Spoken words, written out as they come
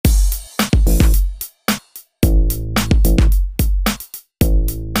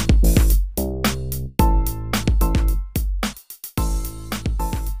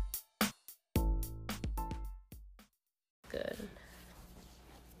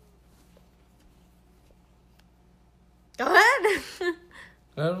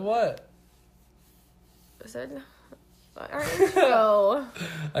And what? Is that our intro?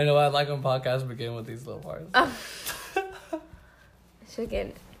 I know I like when podcasts begin with these little parts. Should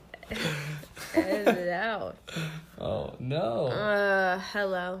get edited out. Oh, no.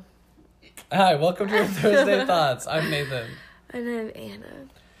 Hello. Hi, welcome to your Thursday Thoughts. I'm Nathan. And I'm Anna.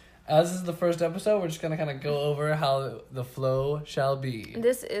 As this is the first episode, we're just going to kind of go over how the flow shall be.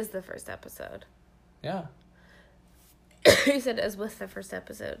 This is the first episode. Yeah. You said as with the first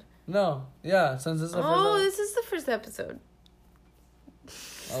episode. No. Yeah, since this is the first Oh, episode. this is the first episode.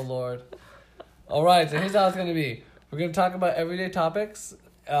 Oh, Lord. All right, so here's how it's going to be. We're going to talk about everyday topics,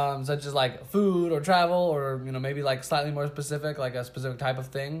 such as like food or travel or, you know, maybe like slightly more specific, like a specific type of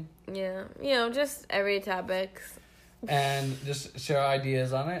thing. Yeah, you know, just everyday topics. And just share our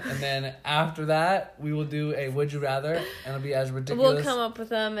ideas on it. And then after that, we will do a Would You Rather. And it'll be as ridiculous. We'll come up with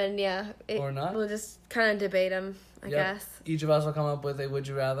them and or not. We'll just kind of debate them, I guess. Each of us will come up with a Would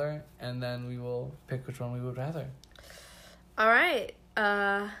You Rather. And then we will pick which one we would rather. All right.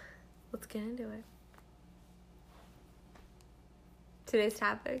 Let's get into it. Today's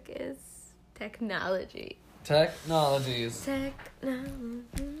topic is technology. Technologies. Technology.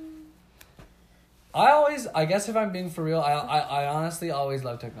 I guess if I'm being for real, I honestly always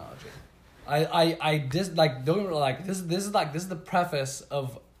love technology. I just like don't like this is the preface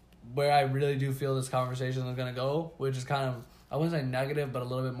of where I really do feel this conversation is gonna go, which is kind of, I wouldn't say negative, but a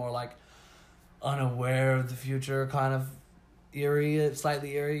little bit more like unaware of the future, kind of eerie,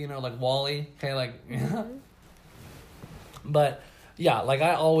 slightly eerie, you know, like WALL-E, okay, like But yeah, like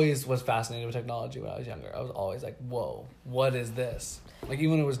I always was fascinated with technology when I was younger. I was always like, whoa, what is this? Like,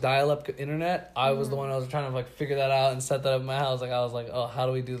 even when it was dial-up internet, I was the one that was trying to, like, figure that out and set that up in my house. Like, I was like, oh, how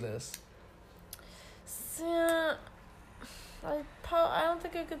do we do this? So, I don't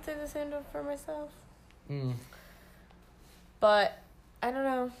think I could say the same for myself. But, I don't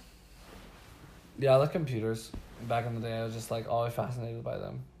know. Yeah, I like computers. Back in the day, I was just, like, always fascinated by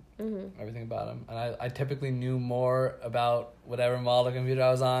them. Mm-hmm. Everything about them. And I typically knew more about whatever model of computer I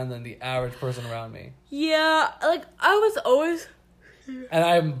was on than the average person around me. Yeah, like, I was always... And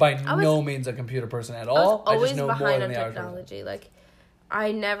I'm by no means a computer person at all. I was always just know more behind than on the average technology. Like,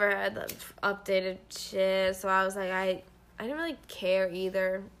 I never had the updated shit, so I was like, I didn't really care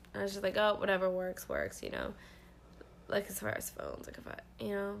either. I was just like, oh, whatever works, you know. Like, as far as phones, like, if I,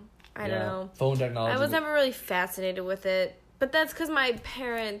 you know, I don't know. Phone technology. I was never really fascinated with it, but that's because my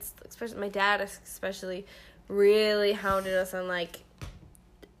parents, especially my dad especially, really hounded us on, like,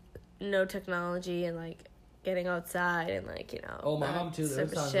 no technology and, like, getting outside and, like, you know. Oh, my mom too. There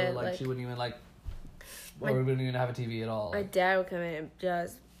was times where, like, she wouldn't even, like, or we wouldn't even have a TV at all. My dad would come in and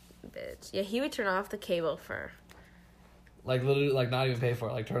just, bitch. Yeah, he would turn off the cable for... Like, literally, like, not even pay for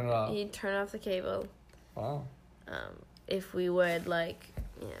it. Like, turn it off. He'd turn off the cable. Wow. If we would, like,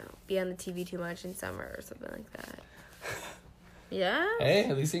 you know, be on the TV too much in summer or something like that. Yeah. Hey,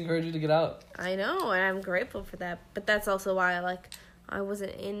 at least he encouraged you to get out. I know, and I'm grateful for that. But that's also why, like, I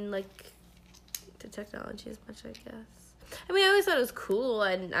wasn't in, like... to technology as much, I guess. I mean, I always thought it was cool,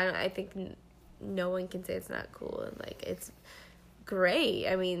 and I think no one can say it's not cool, and, like, it's great.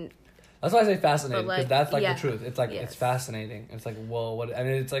 I mean... That's why I say fascinating, because, like, that's, like, yeah, the truth. It's, like, it's fascinating. It's, like, whoa, what... I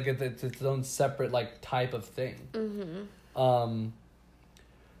mean, it's, like, it's its own separate, like, type of thing. Mm-hmm.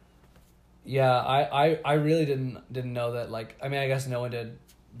 Yeah, I really didn't know that, like... I mean, I guess no one did,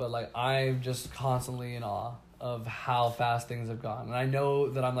 but, like, I'm just constantly in awe of how fast things have gone. And I know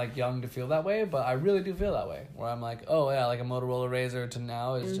that I'm, like, young to feel that way, but I really do feel that way. Where I'm like, oh, yeah, like a Motorola Razr to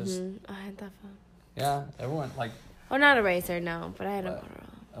now is just... I had that phone. Yeah, everyone, like... Oh, not a Razr, no, but I had a Motorola.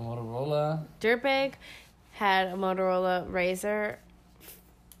 A Motorola? Dirtbag had a Motorola Razr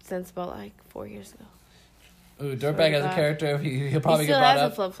since about, like, 4 years ago. Ooh, Dirtbag as a character, he'll probably get brought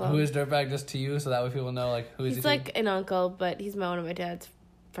up. Who is Dirtbag just to you, so that way people know, like, who is he? He's like an uncle, but he's one of my dad's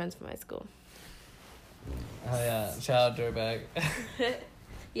friends from high school. Oh, yeah. Shout out Dirtbag.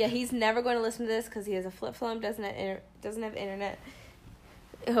 Yeah, he's never going to listen to this because he has a flip phone, doesn't have internet.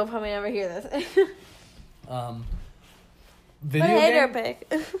 He'll probably never hear this.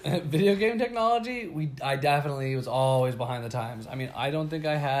 Video game technology, I definitely was always behind the times. I mean, I don't think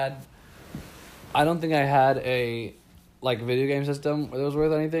I had a, like, video game system that was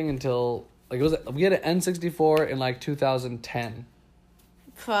worth anything until, like, we had an N64 in, like, 2010.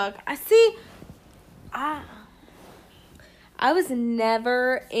 Fuck. I was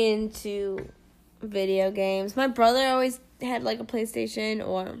never into video games. My brother always had, like, a PlayStation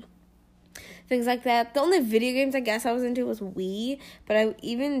or things like that. The only video games I guess I was into was Wii, but I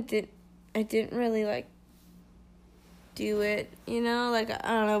didn't really, like, do it, you know? Like, I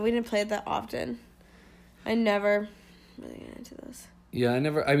don't know, we didn't play it that often. I never really got into those. Yeah, I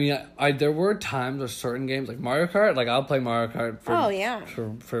never. I mean, I there were times where certain games like Mario Kart, like I'll play Mario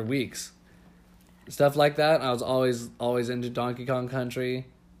Kart for weeks, stuff like that. I was always into Donkey Kong Country.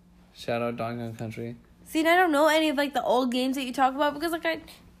 Shout out Donkey Kong Country. See, and I don't know any of like the old games that you talk about because like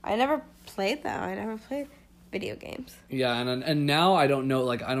I never played them. I never played video games. Yeah, and now I don't know.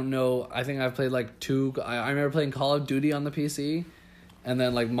 Like I don't know. I think I've played like two. I remember playing Call of Duty on the PC, and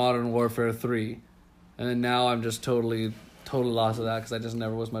then like Modern Warfare 3, and then now I'm just totally lost of that because I just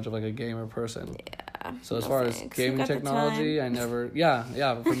never was much of like a gamer person. Yeah. So as far as gaming technology, I never. Yeah.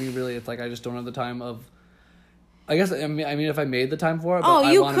 For me, really, it's like I just don't have the time of. I guess I mean if I made the time for it.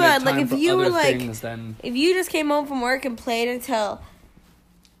 But you I could make time like if for you were other like things, then... if you just came home from work and played until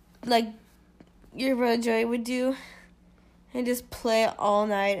like your brother Joey would do, and just play all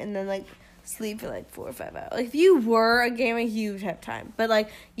night and then like sleep for like 4 or 5 hours. Like if you were a gamer, you would have time. But like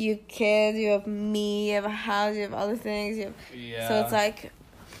you have kids, you have me, you have a house, you have other things. So it's like.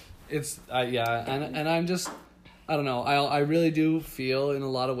 It's and I'm just I don't know. I really do feel in a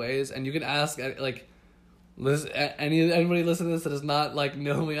lot of ways, and you can ask like. Anybody listen to this that does not like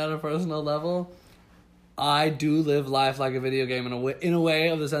know me on a personal level, I do live life like a video game in a way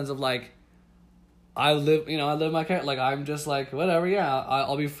of the sense of like I live my character, like I'm just like whatever,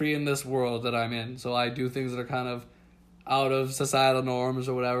 I'll be free in this world that I'm in, so I do things that are kind of out of societal norms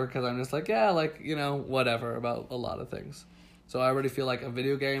or whatever because I'm just like whatever about a lot of things. So I already feel like a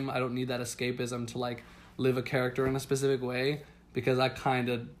video game, I don't need that escapism to like live a character in a specific way because I kind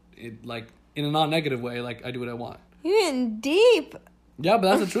of like in a non-negative way, like, I do what I want. You're getting deep. Yeah,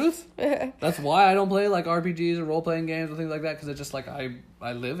 but that's the truth. That's why I don't play, like, RPGs or role-playing games or things like that, because it's just, like, I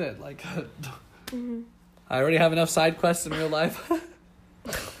live it. Like, mm-hmm. I already have enough side quests in real life.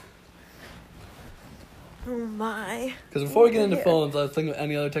 Oh, my. Because before we get into phones, let's think of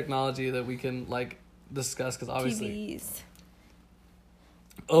any other technology that we can, like, discuss, because obviously... TVs.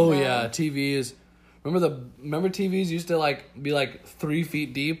 Oh, yeah, TVs. Remember TVs used to like be like 3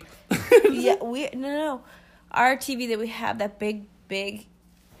 feet deep? Yeah, no. Our TV that we have, that big the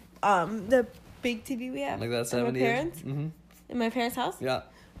big TV we have. Like that 70 in my parents? Mm-hmm. In my parents' house? Yeah.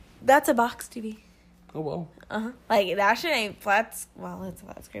 That's a box TV. Oh, well. Uh-huh. Like, that shit ain't flat. Well, it's a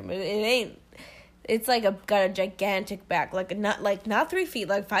flat screen, but it ain't. It's like got a gigantic back. Like, not 3 feet,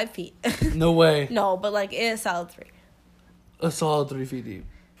 like 5 feet. No way. No, but like, it is solid 3. A solid 3 feet deep.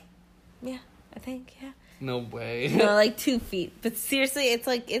 Yeah. I think, yeah. No way. No, like 2 feet. But seriously, it's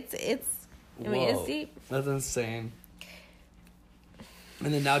like, it's I mean, it's deep. That's insane.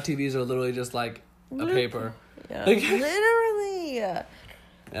 And then now TVs are literally just like a paper. Yeah. Like, literally.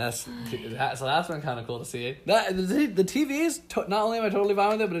 Yes. So that's been kind of cool to see. The TVs, not only am I totally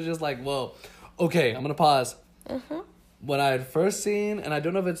fine with it, but it's just like, whoa. Okay, I'm going to pause. Uh-huh. When I had first seen, and I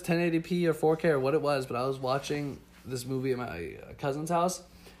don't know if it's 1080p or 4K or what it was, but I was watching this movie at my cousin's house.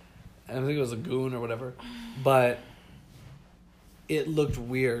 I think it was a Goon or whatever, but it looked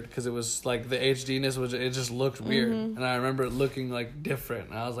weird because it was like the HDness it just looked weird, mm-hmm. And I remember it looking like different,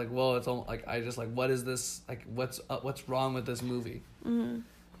 and I was like, "Whoa!" It's almost like I just like, what is this? Like, what's wrong with this movie? Mm-hmm.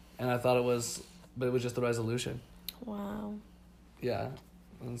 And I thought it was just the resolution. Wow. Yeah,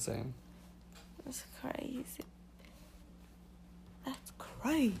 insane. That's crazy. That's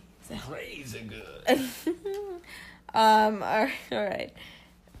crazy. Crazy good. All right.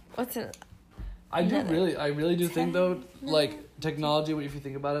 What's it? I really do think though, like technology. If you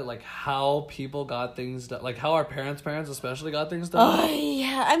think about it, like how people got things done, like how our parents especially got things done. Oh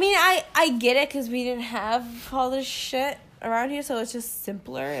yeah, I mean, I get it because we didn't have all this shit around here, so it's just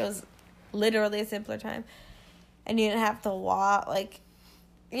simpler. It was literally a simpler time, and you didn't have to walk. Like,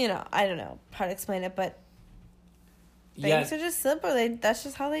 I don't know how to explain it, but things are just simpler. That's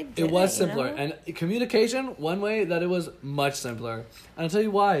just how they did it. It was simpler. And communication, one way that it was much simpler. And I'll tell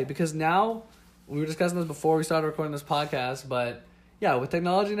you why. Because now, we were discussing this before we started recording this podcast, but yeah, with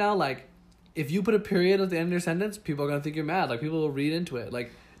technology now, like, if you put a period at the end of your sentence, people are going to think you're mad. Like, people will read into it.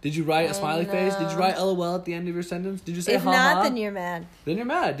 Like, did you write a smiley face? Did you write LOL at the end of your sentence? Did you say ha-ha? If not, then you're mad. Then you're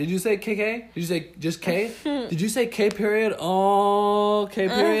mad. Did you say KK? Did you say just K? Did you say K period? Oh, K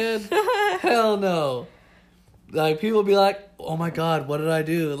period? Hell no. Like, people be like, oh my god, what did I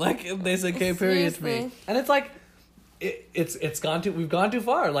do? Like, if they say K period to me. And it's like, we've gone too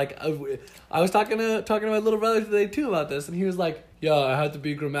far. Like, I was talking to my little brother today too about this, and he was like, yeah, I have to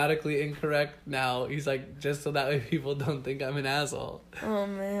be grammatically incorrect now. He's like, just so that way people don't think I'm an asshole. Oh,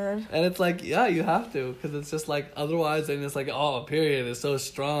 man. And it's like, yeah, you have to, because it's just like, otherwise, then it's like, oh, period is so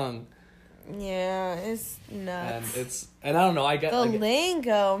strong. Yeah, it's nuts. And I don't know, I get the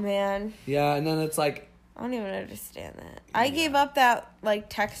lingo, man. Yeah, and then it's like, I don't even understand that. Yeah. I gave up that, like,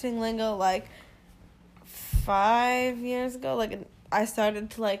 texting lingo, like, 5 years ago. Like, I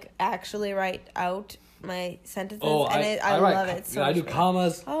started to like actually write out my sentences, Oh, and I write, love it so I much. do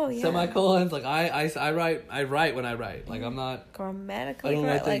commas, Oh, yeah. semicolons. Like I write when I write. Like I'm not Grammatically I don't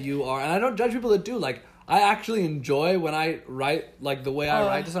correct, write the you are, and I don't judge people that do. Like I actually enjoy when I write like the way I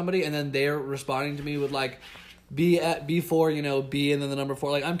write to somebody, and then they're responding to me with like B4, you know, B and then the number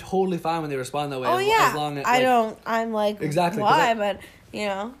 4. Like I'm totally fine when they respond that way. Oh yeah, as long as, I don't. I'm like exactly why, but you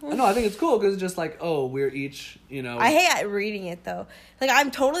know. No, I think it's cool because it's just like, oh, we're each, you know. I hate reading it though. Like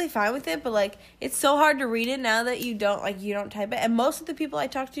I'm totally fine with it, but like it's so hard to read it now that you don't type it. And most of the people I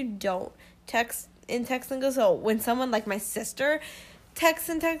talk to don't text in text lingo. So when someone like my sister texts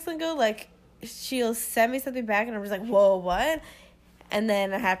in text lingo, like she'll send me something back, and I'm just like, whoa, what? And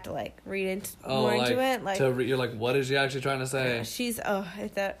then I have to like read more into it. Like you're like, what is she actually trying to say? It's It's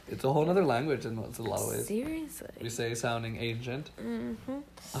a whole other language in a lot of ways. Seriously. We say sounding ancient. Mm-hmm.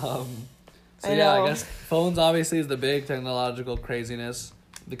 So I guess phones obviously is the big technological craziness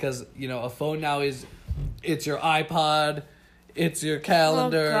because, you know, a phone now it's your iPod, it's your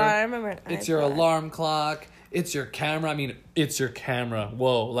calendar, Oh God, I remember an it's iPod. your alarm clock, it's your camera. I mean, it's your camera.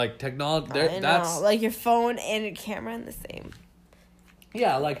 Whoa, like technology. That's like your phone and your camera in the same.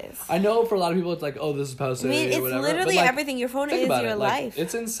 Yeah, like I know for a lot of people it's like, oh, this is posted. I mean, it's whatever. literally but, like, everything. Your phone is your life.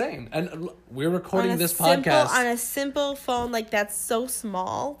 It's insane, and we're recording this podcast on a simple phone like that's so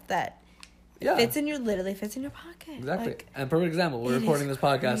small that literally fits in your pocket. Exactly, like, and perfect example. We're recording this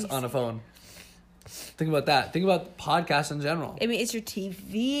podcast on a phone. Think about that. Think about podcasts in general. I mean, it's your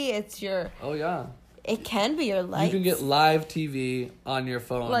TV. It's your. Oh yeah. It can be your life. You can get live TV on your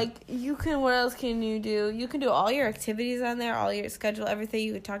phone. Like, you can, what else can you do? You can do all your activities on there, all your schedule, everything.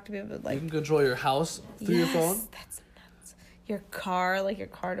 You can talk to people, like... You can control your house through your phone. Yes, that's nuts. Your car, like your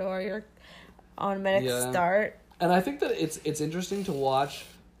car door, your automatic start. And I think that it's interesting to watch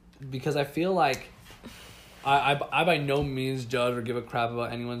because I feel like I by no means judge or give a crap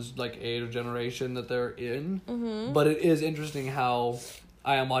about anyone's, like, age or generation that they're in. Mm-hmm. But it is interesting how...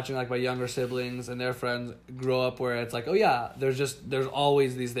 I am watching like my younger siblings and their friends grow up where it's like, oh yeah, there's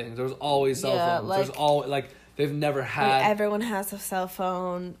always these things. There's always cell phones. Like, there's all like they've never had. Everyone has a cell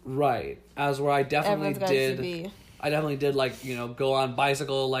phone. Right. As where I definitely did like, you know, go on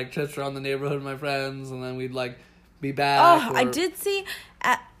bicycle like trips around the neighborhood with my friends, and then we'd like be back. Oh, I did see.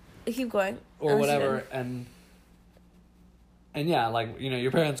 Keep going. Or whatever, and yeah, like, you know,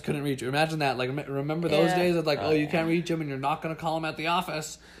 your parents couldn't reach you. Imagine that. Like, remember those days of, like, you can't reach them and you're not going to call them at the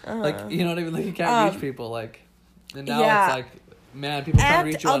office. Like, you know what I mean? Like, you can't reach people. Like, and now it's like, man, people can't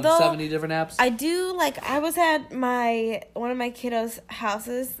reach you on 70 different apps. I do, like, I was at one of my kiddos'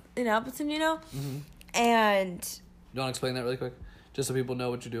 houses in Appleton, you know? Mm-hmm. And... You want to explain that really quick? Just so people know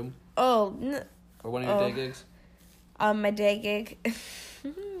what you do? Or one of your day gigs? My day gig.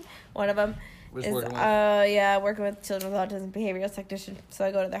 One of them. Working with children with autism, behavioral technician. So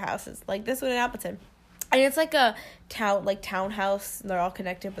I go to their houses, like this one in Appleton, and it's like a townhouse. They're all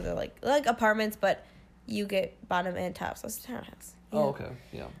connected, but they're like apartments, but you get bottom and top, so it's a townhouse. Oh, okay,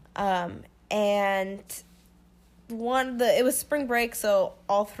 yeah. And it was spring break, so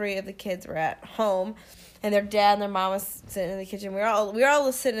all 3 of the kids were at home, and their dad and their mom was sitting in the kitchen. We were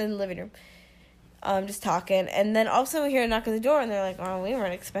all sitting in the living room. Just talking, and then all of a sudden we hear a knock on the door, and they're like, oh, we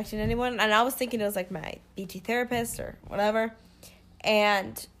weren't expecting anyone, and I was thinking it was like my BT therapist or whatever,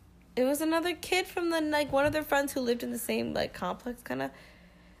 and it was another kid from one of their friends who lived in the same, like, complex, kind of.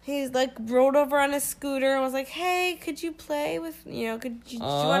 He's, like, rolled over on his scooter and was like, hey, could you play with, you know, do you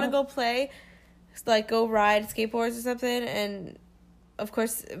want to go play, like, go ride skateboards or something, and, of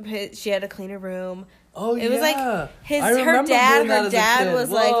course, she had to clean her room. Oh, it was like her dad was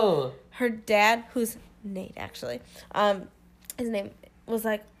Whoa. like, her dad, who's Nate actually, his name was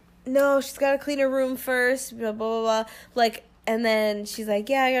like, no, she's gotta clean her room first, blah blah blah, like, and then she's like,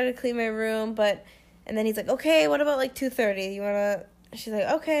 yeah, I gotta clean my room, and then he's like, okay, what about like 2:30? You wanna? She's like,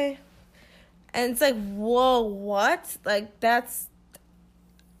 okay, and it's like, whoa, what? Like,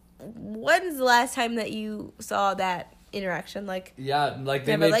 when's the last time that you saw that interaction? Like, yeah, like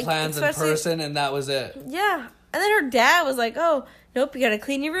they made plans in person and that was it. Yeah. And then her dad was like, oh, nope, you gotta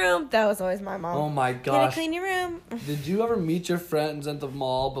clean your room. That was always my mom. Oh my gosh. You gotta clean your room. Did you ever meet your friends at the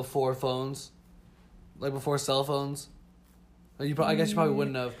mall before phones? Like before cell phones? I guess you probably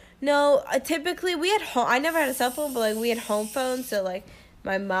wouldn't have. No, typically we had I never had a cell phone, but like we had home phones. So like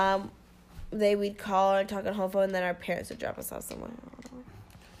my mom, we'd call and talk on home phone, and then our parents would drop us off somewhere.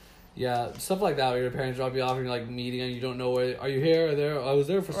 Yeah, stuff like that where your parents drop you off and you're like meeting and you don't know where, are you here or there? I was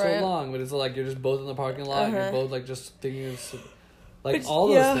there for so long, but it's like you're just both in the parking lot and you're both like just thinking like all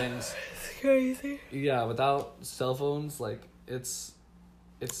those things. It's crazy. Yeah, without cell phones, like it's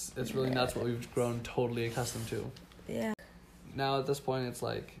really nuts what we've grown totally accustomed to. Yeah. now at this point, it's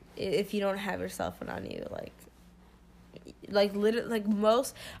like if you don't have your cell phone on you, literally, like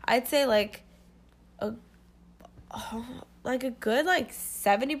most, I'd say like a good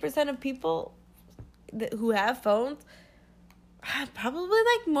 70% of people who have phones, probably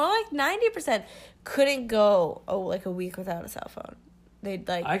more like 90% couldn't go a week without a cell phone. They'd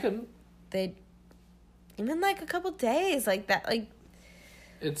I couldn't. They'd even a couple days like that.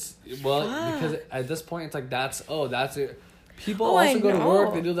 It's because at this point it's like that's it. People Oh, also I go to work,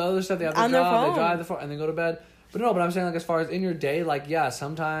 know. they do the other stuff, they have their On their job, they phone. drive the phone, and they go to bed. But I'm saying as far as in your day,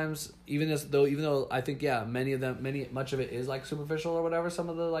 sometimes even though I think much of it is superficial or whatever, some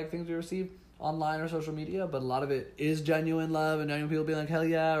of the things we receive online or social media, but a lot of it is genuine love and genuine people being like hell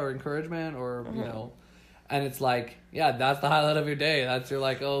yeah, or encouragement, or and it's that's the highlight of your day. That's there's a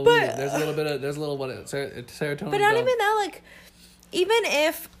little serotonin. But not even that, even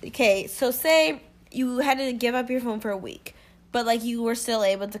if, okay, so say you had to give up your phone for a week, but you were still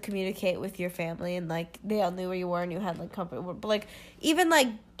able to communicate with your family, and they all knew where you were, and you had company, but even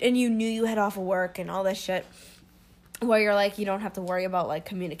and you knew you had off of work and all that shit, where you're you don't have to worry about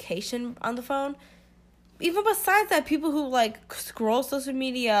communication on the phone. Even besides that, people who scroll social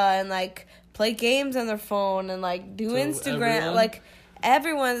media and play games on their phone and do So Instagram,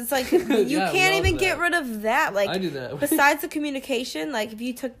 everyone, it's you can't even get rid of that. I do that. Besides the communication, if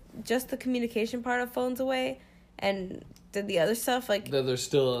you took just the communication part of phones away and did the other stuff, they're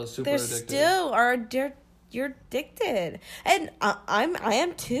still super addicted. You're addicted, and I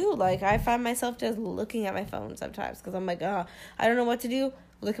am too. I find myself just looking at my phone sometimes because I'm I don't know what to do.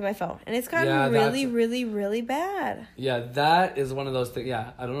 Look at my phone, and it's gotten really, really, really bad. Yeah, that is one of those things.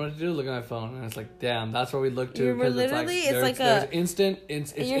 Yeah, I don't know what to do. Look at my phone, and it's damn, that's where we look to. You're literally, there's instant.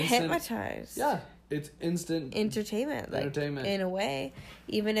 It's you're instant, hypnotized. Yeah, it's instant entertainment. In a way,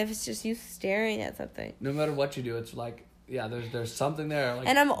 even if it's just you staring at something. No matter what you do, it's there's something there.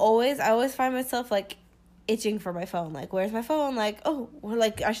 And I always find myself itching for my phone. Where's my phone? I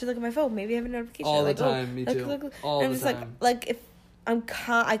should look at my phone. Maybe I have a notification. All the time, me too. Look. All and the I'm time. just if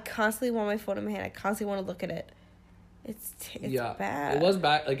I constantly want my phone in my hand. I constantly want to look at it. It's bad. It was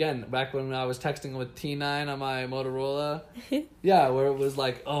back when I was texting with T9 on my Motorola. Yeah, where it was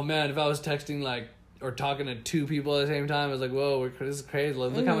oh man, if I was texting or talking to two people at the same time, I was whoa, this is crazy.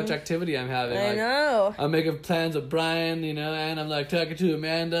 Look how much activity I'm having. I know. I'm making plans with Brian, and I'm talking to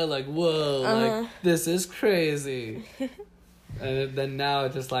Amanda, whoa, this is crazy. And then now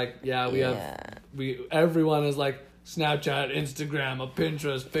it's just everyone is Snapchat, Instagram, a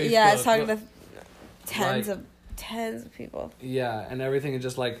Pinterest, Facebook. Yeah, it's talking to tens of people. Yeah, and everything is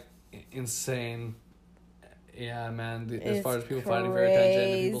just insane. Yeah, man. As far as people fighting for attention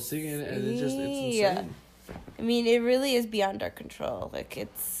and people seeking it, and it's insane. I mean, it really is beyond our control.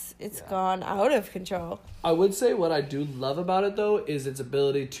 It's gone out of control. I would say what I do love about it though is its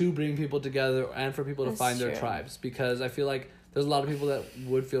ability to bring people together and for people to find their tribes, because I feel there's a lot of people that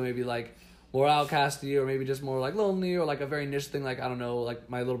would feel maybe more outcasty, or maybe just more lonely, or a very niche thing. I don't know,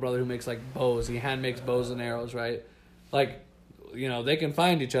 my little brother who makes bows. He hand makes bows and arrows, right? They can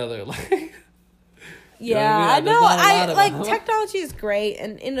find each other. Yeah, I know. I technology is great,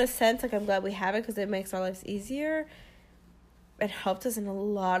 and in a sense, I'm glad we have it because it makes our lives easier. It helped us in a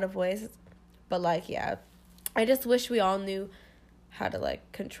lot of ways, but yeah, I just wish we all knew how to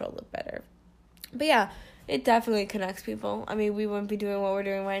control it better. But yeah, it definitely connects people. I mean, we wouldn't be doing what we're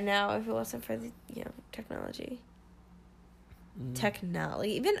doing right now if it wasn't for the technology.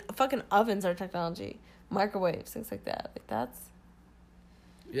 Technology, even fucking ovens are technology, microwaves, things like that. That's.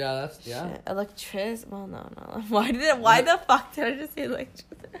 Yeah. Electricity. Well, no. Why the fuck did I just say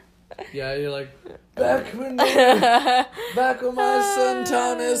electricity? Yeah, you're back when my son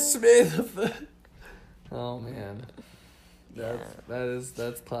Thomas Smith. Oh man,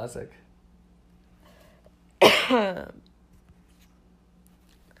 that's classic.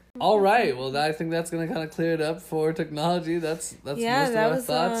 All right, well, I think that's gonna kind of clear it up for technology. That's most of our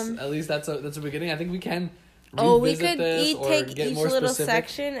thoughts. At least that's a beginning. I think we can. We could take each little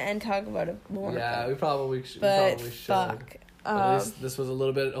section and talk about it more. Yeah, we probably should. Fuck. At least this was a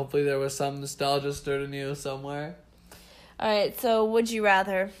little bit. Hopefully, there was some nostalgia stirred in you somewhere. All right. So, would you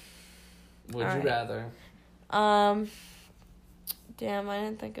rather? Would you rather? Damn, I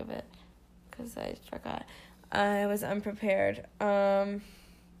didn't think of it because I forgot. I was unprepared. If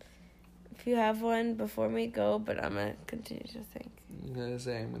you have one before me, go. But I'm gonna continue to think. Okay,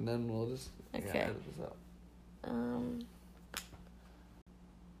 same, and then we'll just edit this out.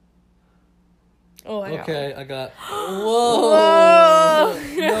 Oh, I got Okay, one. I got. Whoa!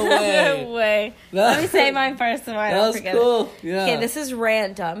 No way. No way. Let me say mine first so I don't That's forget cool. it. Yeah. Okay, this is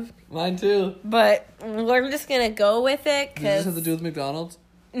random, Mine too. but we're just gonna go with it Does this because have to do with McDonald's?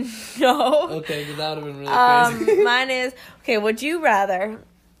 no. Okay, because that would have been really crazy. Mine is okay. Would you rather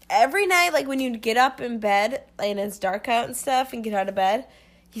every night, like when you get up in bed and it's dark out and stuff, and get out of bed,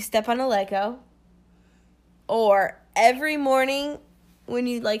 you step on a Lego, or every morning when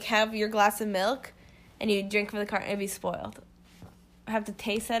you like have your glass of milk and you drink from the carton and be spoiled, have to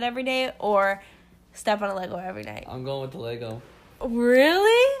taste that every day, or step on a Lego every night? I'm going with the Lego.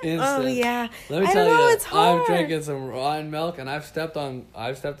 Really? Instant. Oh yeah. Let me I tell don't know, you, it's hard. I've drinking some rotten milk and I've stepped on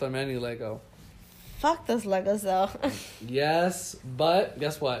many Lego. Fuck those Legos though. Yes, but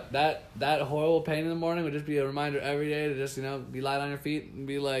guess what? That horrible pain in the morning would just be a reminder every day to just, be light on your feet and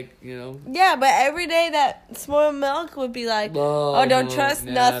be like, Yeah, but every day that spoiled milk would be like, don't trust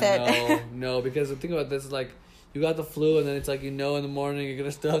nothing. No, because the thing about this is like, you got the flu and then it's like, in the morning you're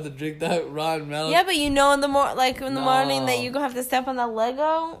gonna still have to drink that rotten milk. Yeah, but in the morning that you're gonna have to step on that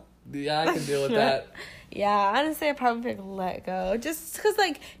Lego. Yeah, I can deal with that. Yeah, honestly, I'd probably pick Lego. Just because,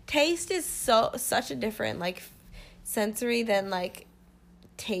 like, taste is such a different, like, sensory than, like,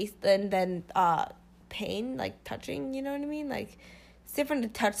 taste than pain, like, touching, you know what I mean? Like, it's different to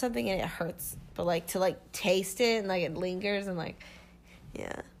touch something and it hurts. But, like, to, like, taste it and, like, it lingers and, like,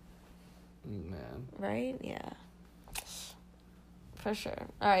 yeah. Man. Right? Yeah. For sure.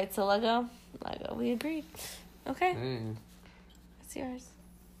 All right, so Lego. We agreed. Okay. Dang. What's yours?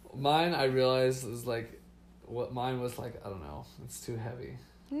 Mine, I realized, is like, what mine was like, I don't know. It's too heavy.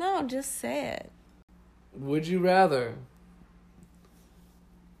 No, just say it. Would you rather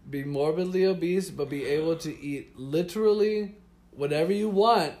be morbidly obese but be able to eat literally whatever you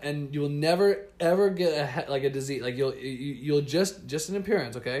want and you'll never ever get a disease? Like you'll just in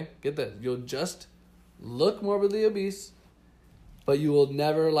appearance, okay? Get this. You'll just look morbidly obese, but you will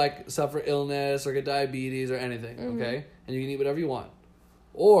never like suffer illness or get diabetes or anything, okay? And you can eat whatever you want.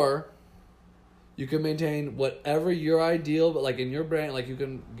 Or you can maintain whatever your ideal, but like in your brain, like you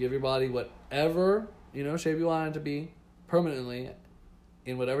can give your body whatever, shape you want it to be permanently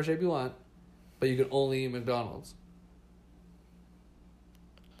in whatever shape you want, but you can only eat McDonald's.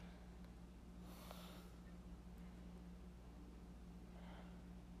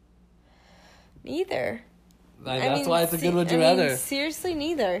 Neither. That's why it's a good would you rather. Seriously,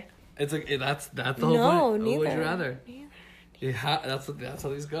 neither. It's like that's the whole point. Neither. Would you rather? That's how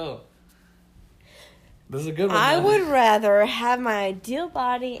these go. This is a good one. I would rather have my ideal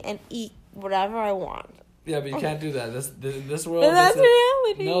body and eat whatever I want. Yeah, but you can't do that. This world. But that's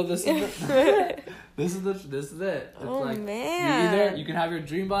reality. No, this is this is it. It's Oh, man. You can have your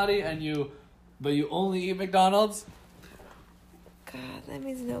dream body but you only eat McDonald's. God, that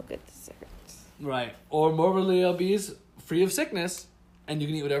means no good desserts. Right. Or morbidly obese, free of sickness, and you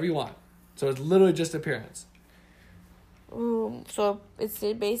can eat whatever you want. So it's literally just appearance. So it's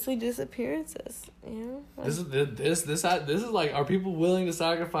basically just appearances, This is like, are people willing to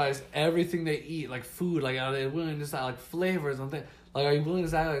sacrifice everything they eat, like food, like are they willing to sacrifice like flavors and things? Like, are you willing to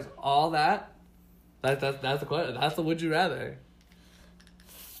sacrifice all that? That's the question. That's the would you rather.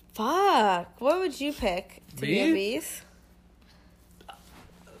 Fuck. What would you pick to be obese?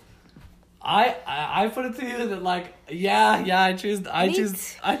 I put it to you that like I choose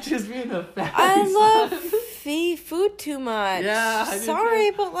being a fatty. I love food too much. Yeah, I do sorry,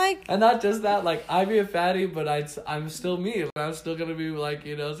 too. but like, and not just that, like I'd be a fatty, but I'm still me. I'm still gonna be like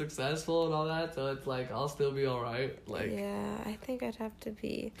successful and all that. So it's like I'll still be all right. Like yeah, I think I'd have to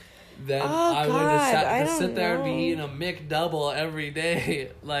be. Then I would have don't sit there and be know. eating a McDouble every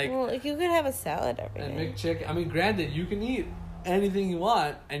day, like. Well, like you could have a salad every and day. McChicken. I mean, granted, you can eat anything you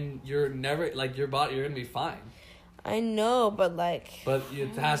want, and you're never like you're gonna be fine. I know, but like. But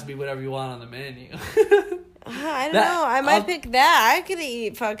it has to be whatever you want on the menu. I don't know. I might pick that. I could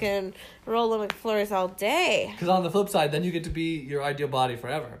eat fucking roll of McFlurries all day. Because on the flip side, then you get to be your ideal body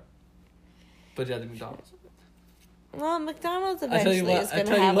forever. But you have the McDonald's. Well, McDonald's eventually is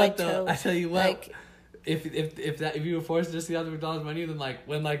gonna have like toast. I tell you what. Like, if you were forced to just see on the McDonald's menu, then like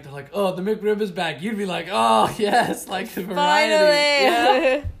when like they're like, oh, the McRib is back, you'd be like, oh yes, like the variety. finally.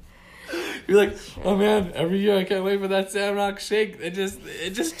 Yeah. You're like, oh man, every year I can't wait for that Samrock shake. It just changes.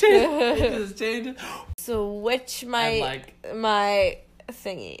 It just changes. So which my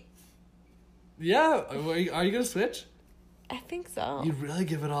thingy? Yeah, are you gonna switch? I think so. You'd really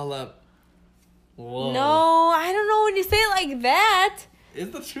give it all up. Whoa. No, I don't know when you say it like that.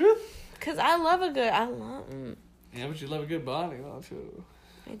 Is the truth? Cause I love. Yeah, but you love a good body, don't you?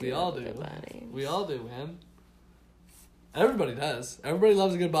 I do We all love a do. good body. We all do, man. Everybody does. Everybody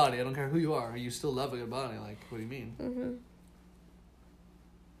loves a good body. I don't care who you are. You still love a good body. Like, what do you mean? Mm-hmm.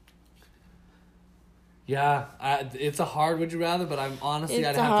 Yeah, it's a hard would you rather, but I'm honestly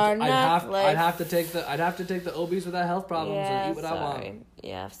It's I'd have to take the obese with that health problems and eat what I want.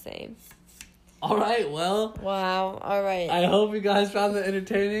 Yeah, same. All right, well. Wow. All right. I hope you guys found it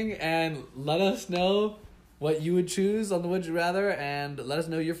entertaining, and let us know what you would choose on the would you rather, and let us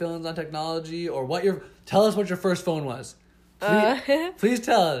know your feelings on technology or tell us what your first phone was. Please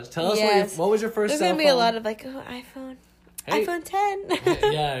tell us. Tell us yes. what was your first There's cell phone. There's going to be a lot of iPhone. Hey. iPhone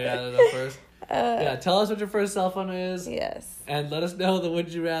 10. yeah, the first. Tell us what your first cell phone is. Yes. And let us know the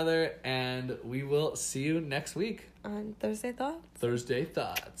would you rather, and we will see you next week. On Thursday Thoughts. Thursday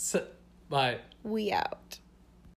Thoughts. Bye. We out.